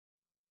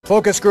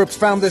Focus groups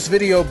found this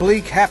video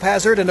bleak,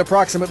 haphazard, and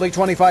approximately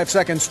 25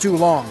 seconds too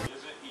long.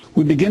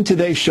 We begin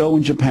today's show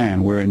in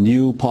Japan, where a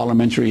new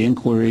parliamentary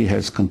inquiry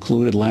has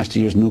concluded last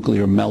year's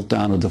nuclear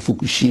meltdown of the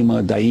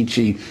Fukushima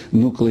Daiichi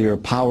nuclear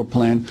power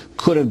plant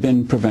could have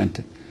been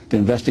prevented. The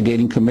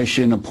investigating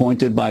commission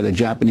appointed by the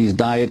Japanese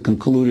Diet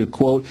concluded,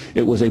 quote,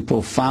 it was a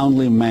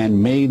profoundly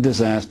man-made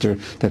disaster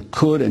that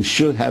could and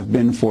should have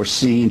been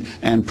foreseen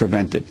and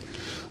prevented.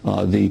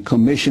 The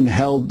commission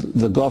held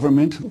the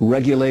government,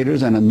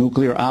 regulators, and a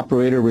nuclear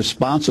operator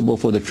responsible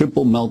for the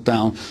triple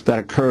meltdown that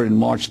occurred in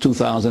March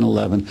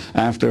 2011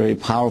 after a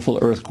powerful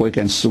earthquake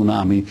and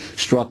tsunami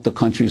struck the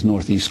country's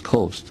northeast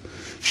coast.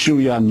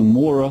 Shuya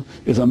Nomura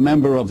is a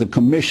member of the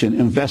commission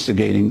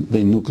investigating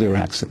the nuclear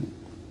accident.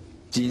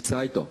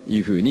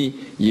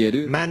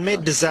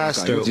 Man-made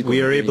disaster, we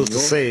are able to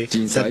say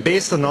that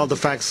based on all the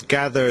facts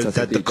gathered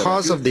that the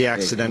cause of the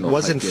accident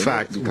was in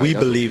fact, we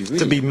believe,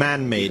 to be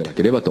man-made.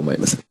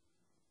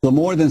 The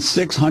more than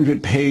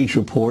 600-page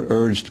report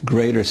urged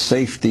greater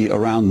safety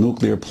around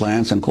nuclear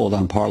plants and called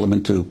on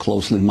Parliament to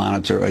closely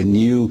monitor a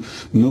new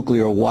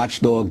nuclear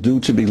watchdog due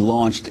to be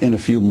launched in a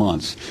few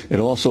months. It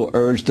also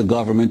urged the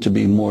government to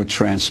be more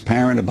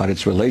transparent about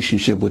its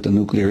relationship with the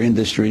nuclear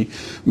industry.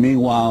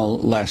 Meanwhile,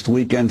 last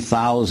weekend,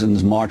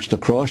 thousands marched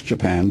across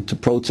Japan to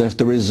protest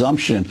the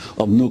resumption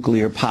of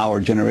nuclear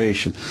power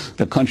generation.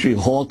 The country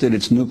halted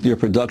its nuclear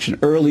production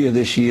earlier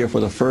this year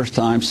for the first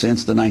time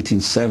since the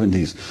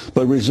 1970s,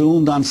 but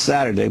resumed on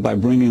Saturday by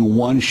bringing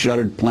one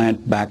shuttered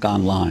plant back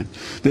online.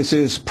 This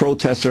is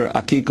protester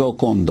Akiko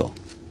Kondo.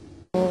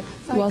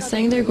 While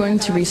saying they're going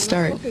to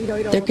restart,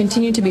 there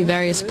continue to be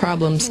various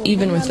problems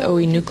even with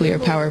OE nuclear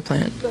power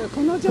plant.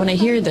 When I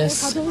hear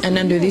this, and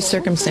under these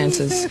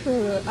circumstances,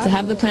 to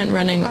have the plant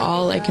running,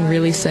 all I can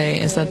really say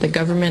is that the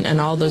government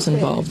and all those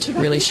involved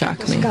really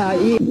shock me.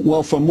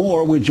 Well, for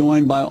more, we're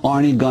joined by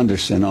Arnie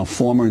Gundersen, a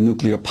former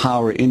nuclear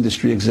power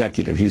industry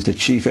executive. He's the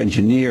chief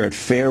engineer at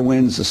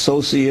Fairewinds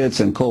Associates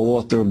and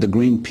co-author of the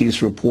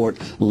Greenpeace report,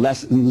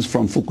 Lessons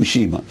from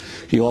Fukushima.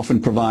 He often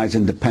provides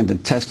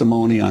independent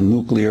testimony on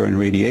nuclear and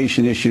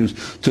radiation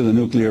issues to the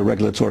Nuclear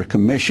Regulatory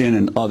Commission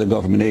and other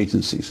government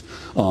agencies.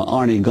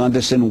 Arnie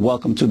Gundersen,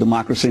 welcome to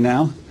Democracy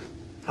Now!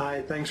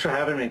 Hi, thanks for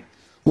having me.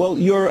 Well,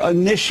 your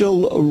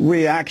initial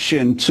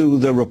reaction to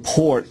the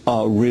report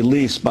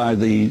released by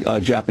the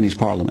Japanese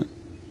Parliament?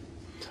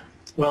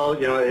 Well,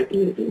 you know,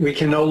 we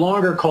can no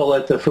longer call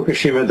it the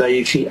Fukushima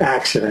Daiichi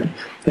accident.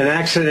 An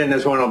accident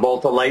is when a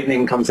bolt of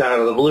lightning comes out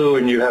of the blue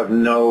and you have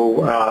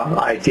no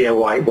idea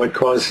what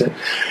caused it.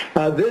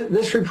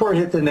 This report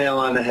hit the nail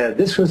on the head.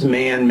 This was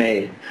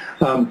man-made.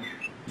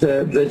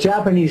 The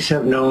Japanese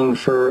have known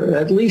for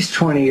at least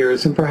 20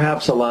 years, and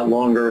perhaps a lot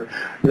longer,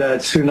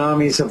 that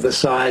tsunamis of the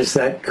size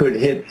that could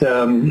hit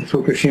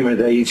Fukushima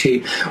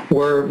Daiichi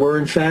were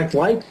in fact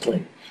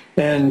likely,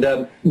 and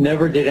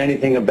never did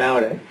anything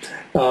about it.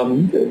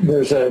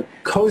 There's a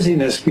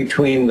coziness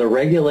between the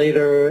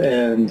regulator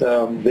and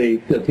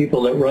the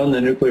people that run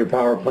the nuclear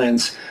power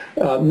plants,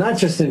 not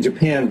just in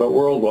Japan but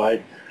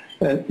worldwide.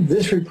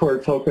 This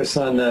report focused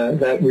on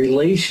that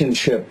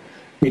relationship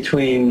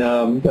between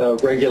the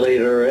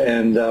regulator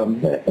and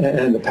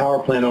the power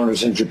plant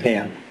owners in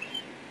Japan.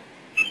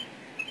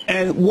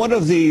 And one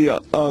of the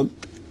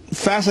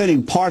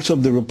fascinating parts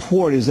of the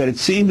report is that it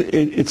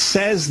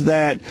says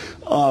that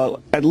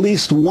at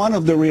least one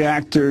of the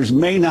reactors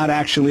may not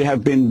actually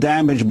have been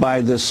damaged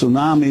by the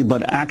tsunami,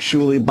 but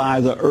actually by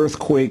the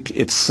earthquake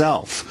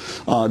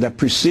itself that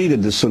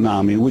preceded the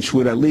tsunami, which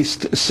would at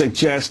least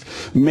suggest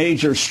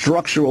major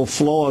structural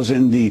flaws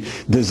in the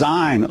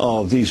design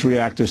of these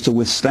reactors to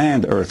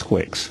withstand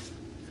earthquakes.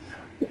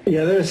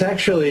 Yeah, there's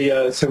actually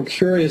some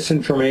curious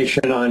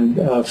information on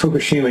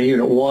Fukushima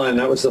Unit 1.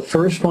 That was the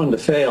first one to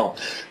fail.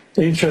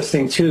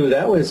 Interesting, too,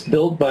 that was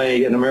built by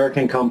an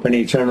American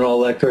company, General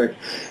Electric,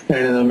 and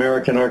an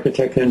American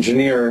architect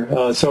engineer.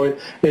 So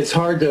it's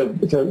hard for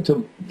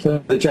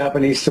the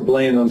Japanese to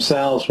blame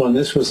themselves when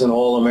this was an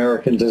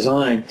all-American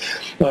design.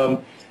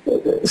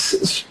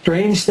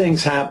 Strange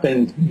things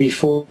happened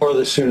before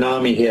the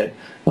tsunami hit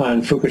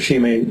on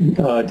Fukushima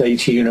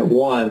Daiichi Unit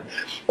 1.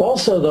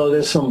 Also, though,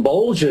 there's some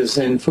bulges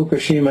in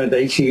Fukushima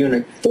Daiichi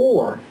Unit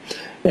 4.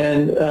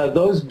 And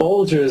those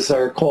bulges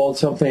are called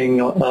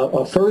something,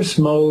 a first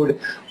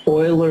mode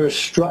Euler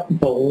strut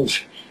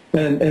bulge,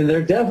 and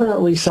they're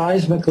definitely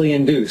seismically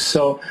induced.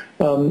 So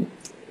I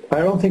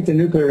don't think the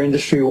nuclear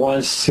industry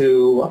wants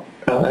to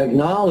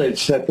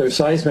acknowledge that their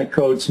seismic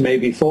codes may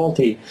be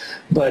faulty,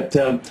 but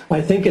I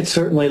think it's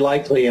certainly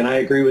likely, and I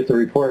agree with the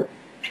report.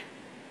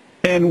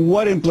 And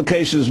what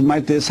implications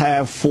might this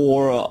have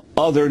for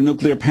other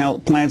nuclear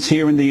plants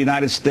here in the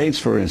United States,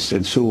 for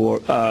instance, who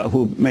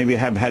maybe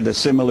have had a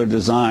similar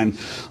design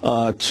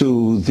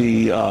to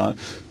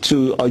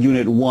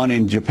Unit 1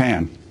 in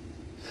Japan?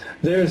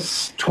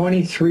 There's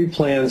 23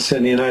 plants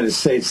in the United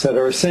States that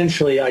are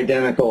essentially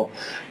identical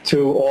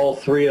to all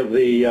three of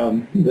the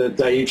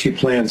Daiichi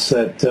plants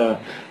that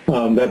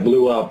that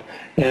blew up,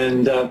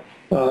 and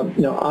you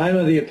know, I'm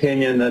of the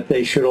opinion that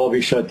they should all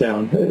be shut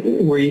down.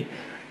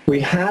 We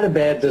had a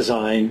bad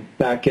design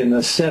back in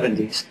the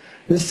 70s.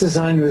 This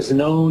design was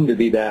known to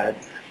be bad.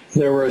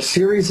 There were a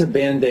series of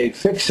Band-Aid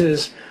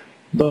fixes,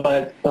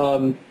 but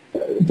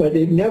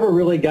it never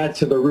really got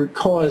to the root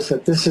cause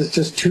that this is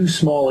just too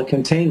small a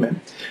containment.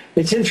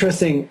 It's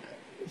interesting,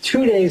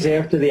 2 days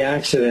after the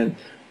accident,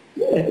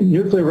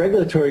 Nuclear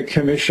Regulatory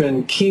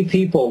Commission key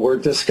people were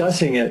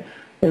discussing it,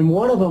 and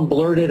one of them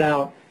blurted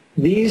out,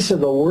 "These are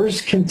the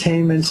worst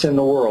containments in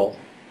the world."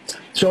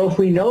 So if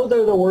we know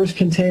they're the worst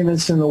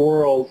containments in the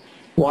world,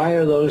 why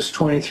are those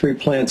 23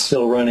 plants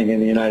still running in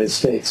the United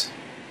States?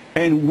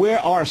 And where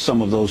are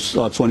some of those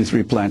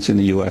 23 plants in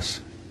the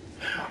U.S.?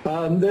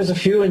 There's a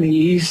few in the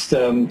east,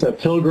 the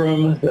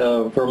Pilgrim,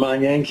 the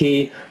Vermont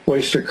Yankee,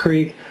 Oyster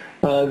Creek.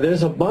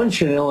 There's a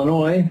bunch in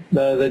Illinois,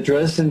 the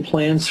Dresden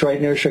plants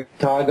right near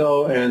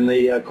Chicago and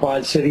the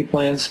Quad City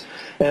plants.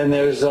 And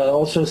there's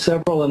also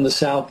several in the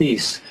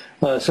southeast.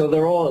 So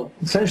they're all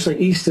essentially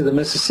east of the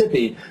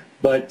Mississippi,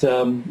 but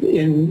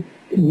in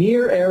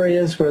near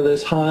areas where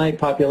there's high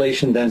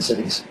population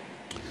densities.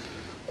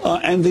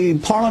 And the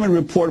Parliament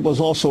report was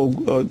also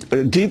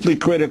deeply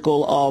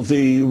critical of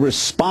the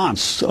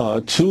response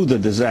to the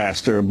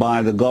disaster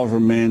by the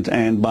government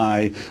and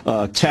by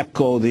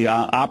TEPCO, the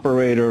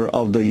operator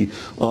of the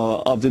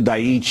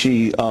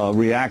Daiichi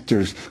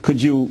reactors.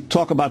 Could you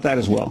talk about that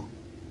as well?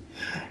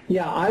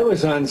 Yeah, I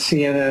was on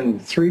CNN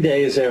 3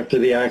 days after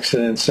the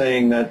accident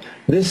saying that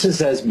this is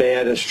as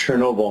bad as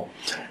Chernobyl.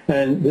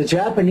 And the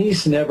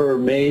Japanese never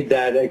made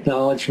that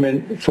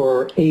acknowledgement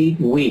for 8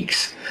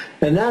 weeks.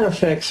 And that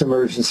affects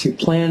emergency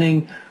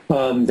planning.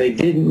 They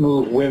didn't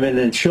move women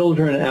and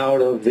children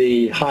out of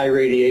the high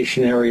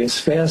radiation areas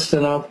fast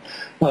enough.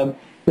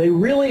 They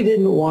really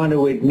didn't want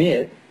to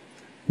admit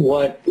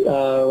what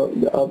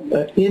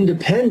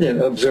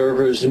independent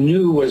observers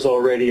knew was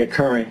already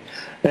occurring.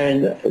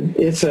 And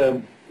it's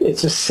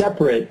a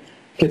separate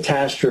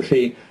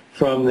catastrophe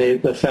from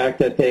the fact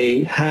that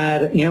they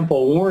had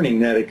ample warning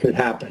that it could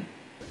happen.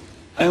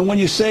 And when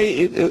you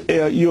say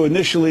you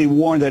initially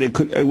warned that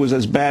it was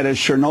as bad as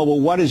Chernobyl,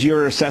 what is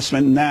your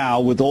assessment now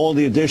with all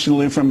the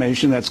additional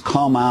information that's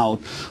come out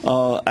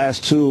as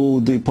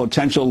to the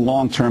potential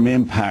long-term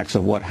impacts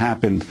of what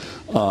happened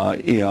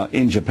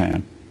in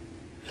Japan?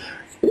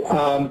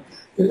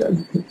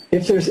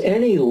 If there's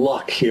any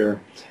luck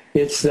here,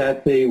 it's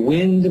that the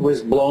wind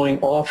was blowing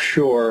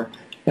offshore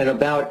and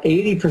about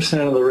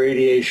 80% of the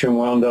radiation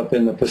wound up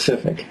in the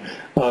Pacific.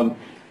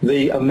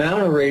 The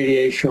amount of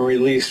radiation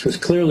released was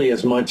clearly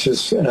as much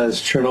as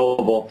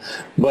Chernobyl,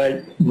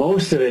 but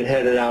most of it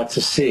headed out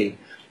to sea.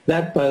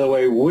 That, by the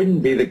way,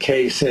 wouldn't be the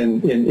case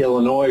in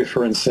Illinois,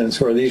 for instance,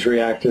 where these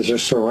reactors are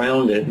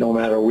surrounded no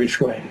matter which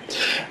way.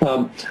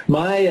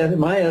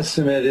 My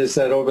estimate is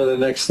that over the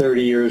next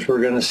 30 years,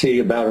 we're going to see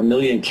about 1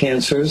 million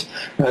cancers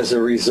as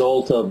a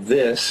result of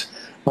this.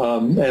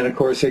 And, of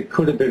course, it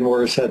could have been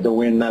worse had the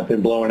wind not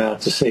been blowing out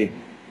to sea.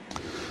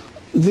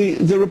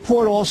 The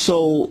report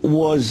also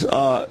was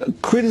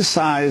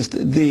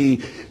criticized the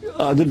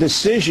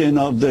decision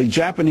of the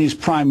Japanese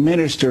Prime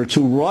Minister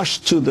to rush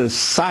to the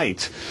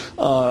site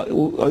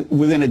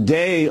within a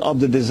day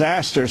of the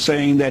disaster,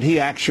 saying that he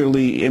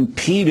actually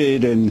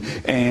impeded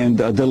and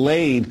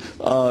delayed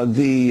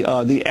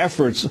the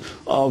efforts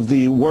of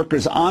the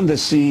workers on the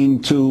scene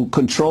to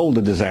control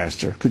the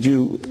disaster. Could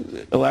you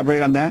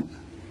elaborate on that?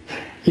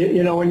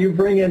 You know, when you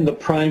bring in the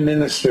Prime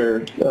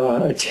Minister,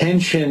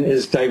 attention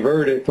is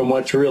diverted from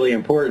what's really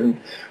important,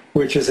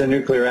 which is a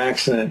nuclear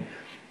accident.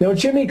 You know,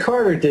 Jimmy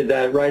Carter did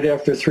that right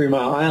after 3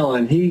 Mile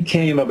Island. He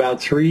came about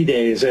 3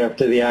 days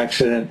after the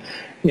accident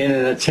in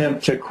an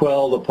attempt to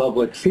quell the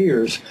public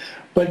fears.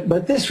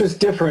 But this was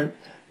different.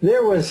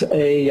 There was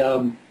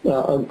a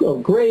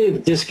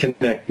grave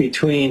disconnect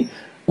between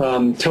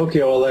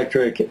Tokyo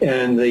Electric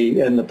and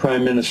the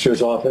Prime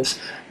Minister's office.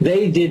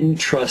 They didn't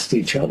trust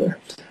each other.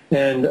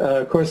 And,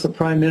 of course, the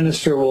Prime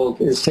Minister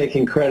is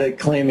taking credit,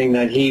 claiming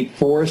that he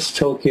forced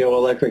Tokyo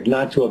Electric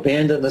not to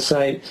abandon the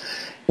site.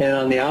 And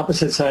on the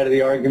opposite side of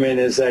the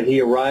argument is that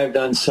he arrived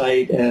on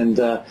site and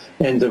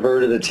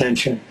diverted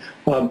attention.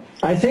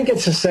 I think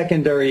it's a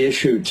secondary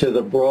issue to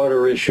the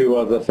broader issue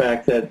of the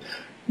fact that,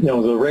 you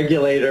know, the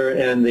regulator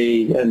and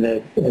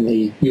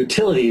the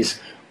utilities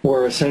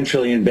were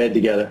essentially in bed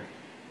together.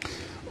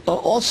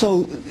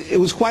 Also, it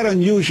was quite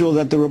unusual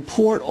that the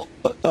report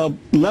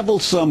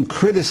leveled some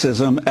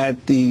criticism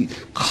at the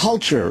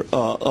culture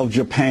of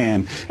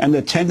Japan and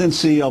the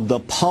tendency of the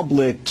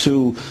public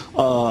to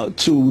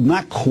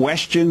not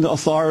question the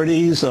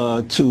authorities,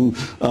 to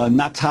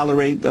not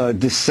tolerate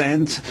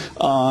dissent,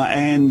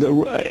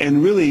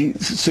 and really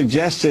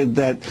suggested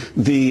that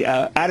the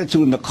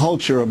attitude and the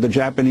culture of the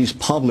Japanese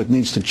public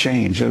needs to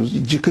change.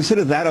 Did you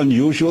consider that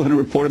unusual in a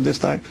report of this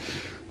type?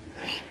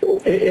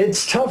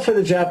 It's tough for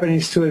the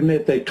Japanese to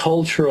admit that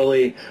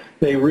culturally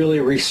they really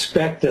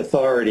respect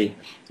authority.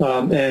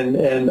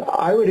 And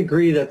I would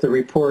agree that the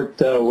report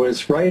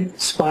was right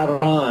spot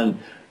on,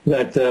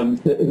 that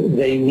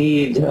they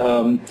need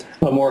a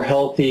more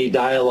healthy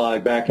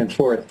dialogue back and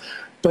forth.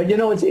 But, you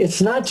know,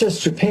 it's not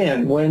just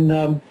Japan. When,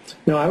 you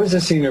know, I was a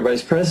senior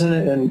vice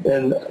president,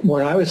 and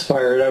when I was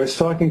fired, I was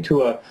talking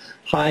to a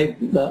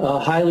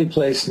highly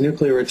placed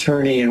nuclear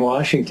attorney in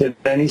Washington,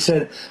 and he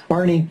said,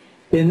 Arnie,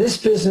 in this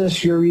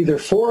business, you're either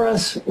for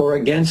us or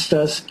against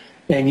us,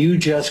 and you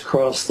just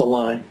crossed the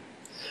line.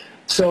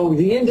 So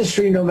the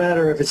industry, no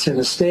matter if it's in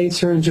the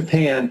States or in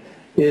Japan,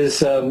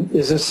 is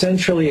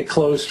essentially a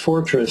closed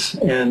fortress,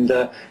 and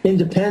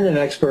independent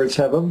experts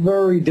have a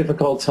very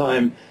difficult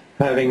time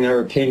having their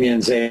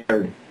opinions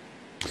aired.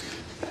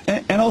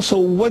 And also,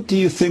 what do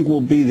you think will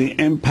be the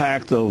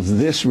impact of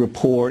this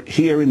report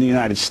here in the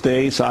United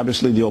States?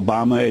 Obviously, the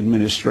Obama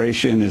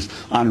administration is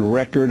on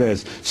record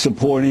as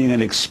supporting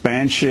an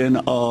expansion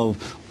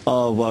of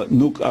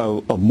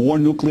more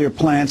nuclear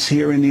plants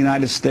here in the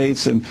United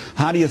States. And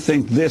how do you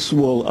think this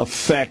will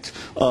affect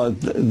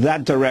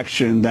that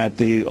direction that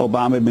the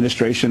Obama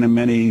administration and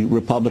many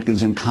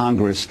Republicans in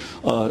Congress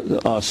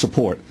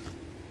support?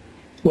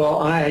 Well,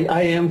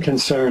 I am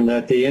concerned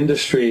that the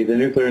industry, the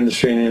nuclear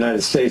industry in the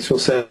United States, will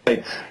say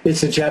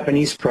it's a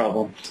Japanese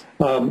problem,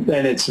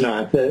 and it's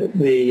not.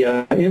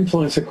 The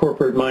influence of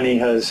corporate money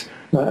has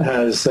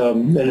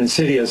an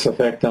insidious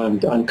effect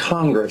on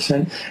Congress,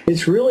 and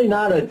it's really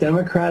not a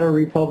Democrat or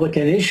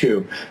Republican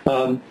issue.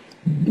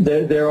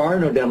 There are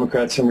no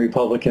Democrats and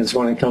Republicans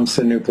when it comes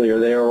to nuclear.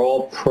 They are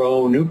all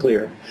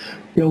pro-nuclear.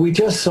 You know, we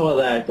just saw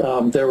that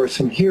there were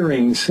some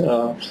hearings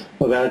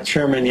about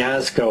Chairman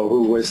Yasko,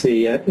 who was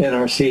the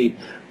NRC,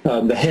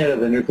 the head of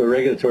the Nuclear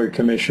Regulatory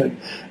Commission.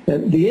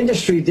 And the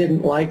industry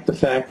didn't like the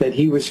fact that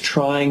he was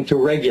trying to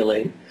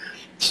regulate.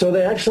 So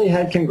they actually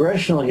had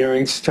congressional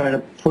hearings trying to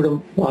put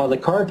him on the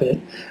carpet,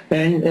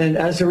 and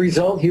as a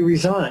result, he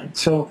resigned.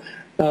 So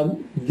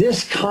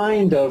this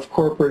kind of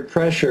corporate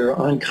pressure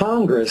on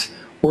Congress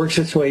works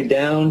its way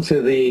down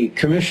to the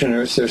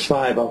commissioners. There's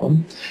 5 of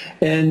them,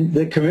 and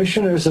the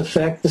commissioners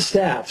affect the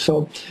staff.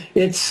 So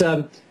it's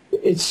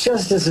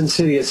just as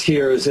insidious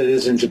here as it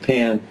is in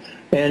Japan,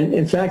 and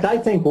in fact, I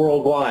think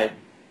worldwide.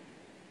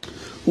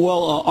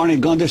 Well,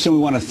 Arnie Gundersen, we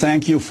want to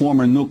thank you,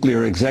 former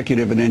nuclear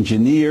executive and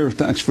engineer.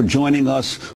 Thanks for joining us.